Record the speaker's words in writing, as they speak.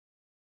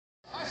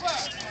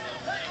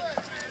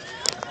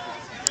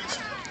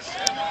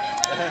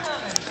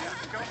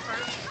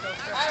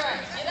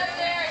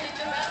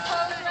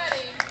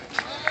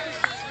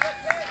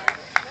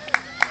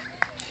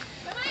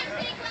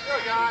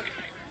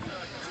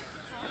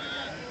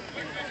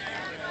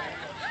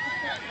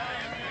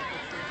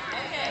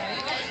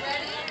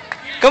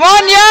Come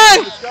on,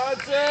 Young!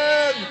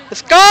 Wisconsin!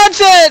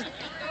 Wisconsin!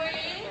 3,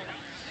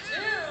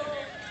 2,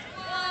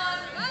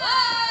 1,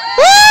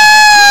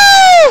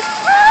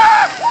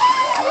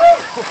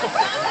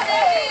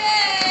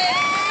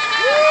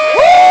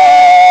 Woo!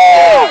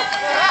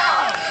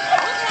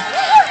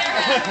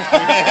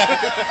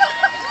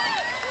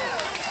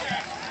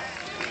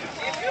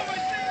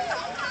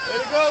 Way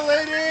to go,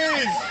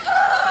 ladies!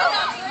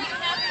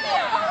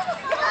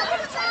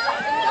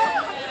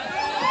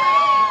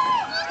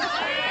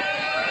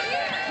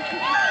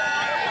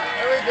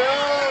 There we go!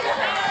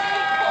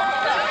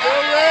 Go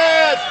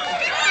Red!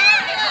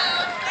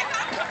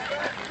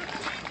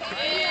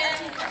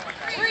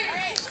 3,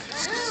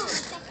 2,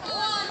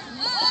 1.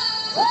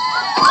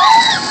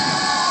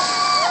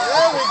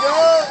 There we go!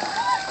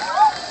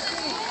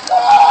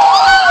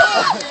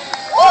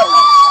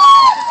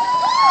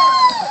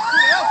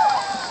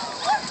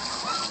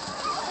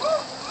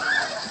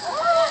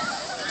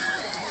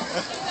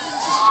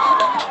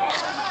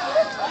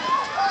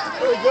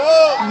 There we go!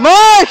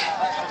 Mark!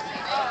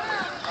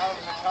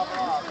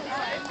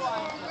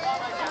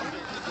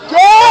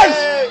 George!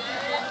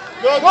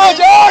 Go, Come on,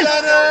 George!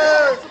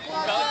 Center!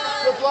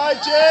 Supply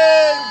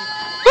chain!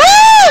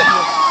 Woo!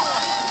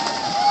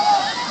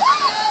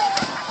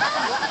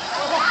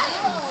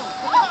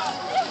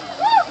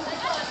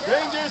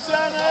 Ranger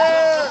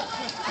Center!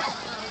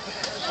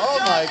 Oh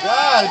my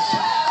gosh!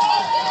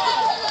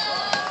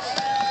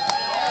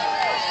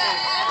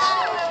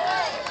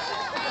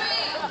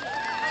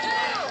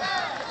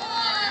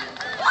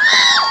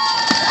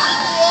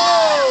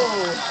 Whoa!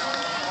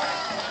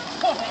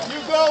 You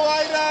go,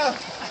 Ida!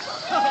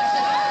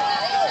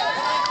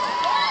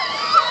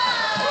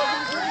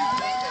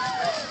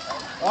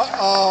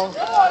 Uh-oh.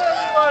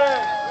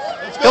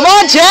 Let's go. Come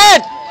on,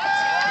 Chad!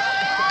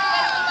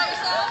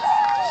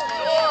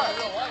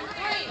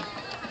 3,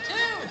 2,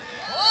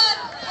 1.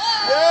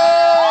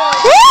 Yeah!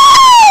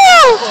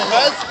 Woo!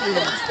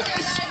 Rescue.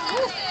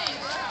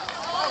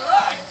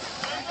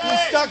 He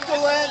stuck the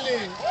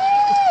landing.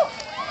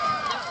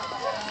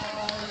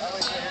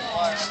 Ready?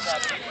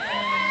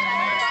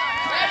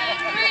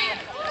 3,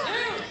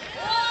 2,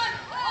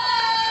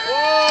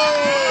 1.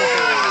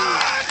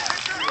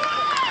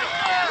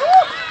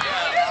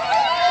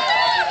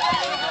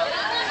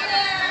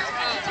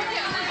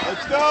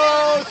 Let's go,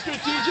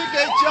 strategic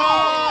HR.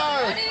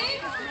 Ready?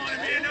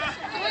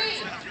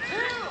 3, 2,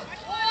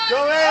 1. Go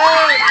in.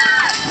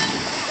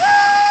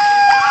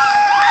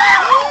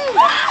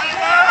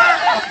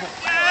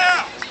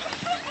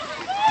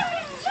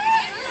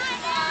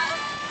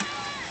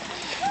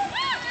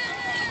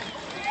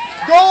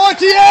 Go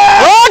OTM!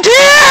 Go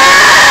team!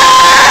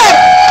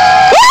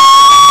 Woo!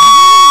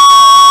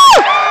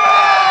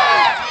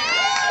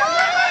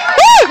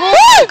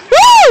 Woo!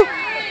 Woo!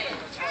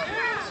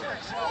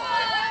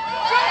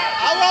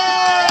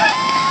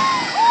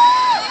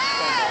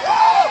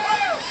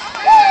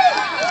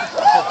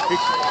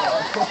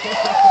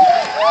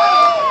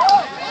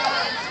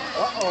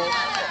 Uh-oh.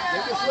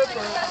 Make a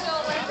slipper.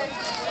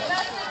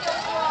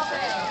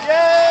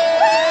 Yay!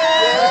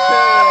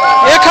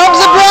 Here comes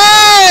the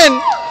brand!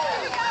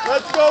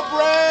 Let's go,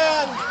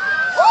 Brand!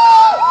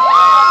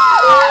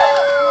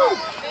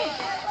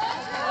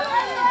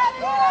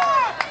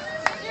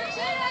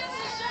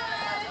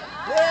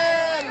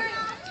 Brand!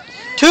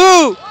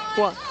 2,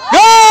 1,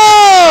 go!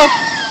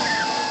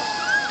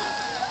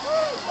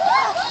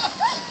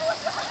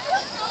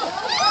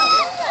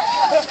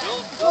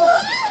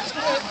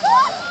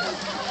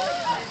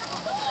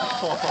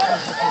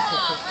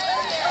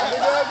 Here we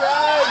go,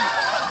 guys!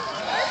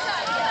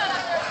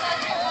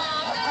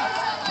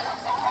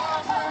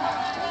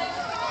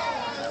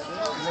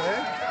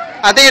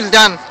 I think it's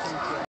done.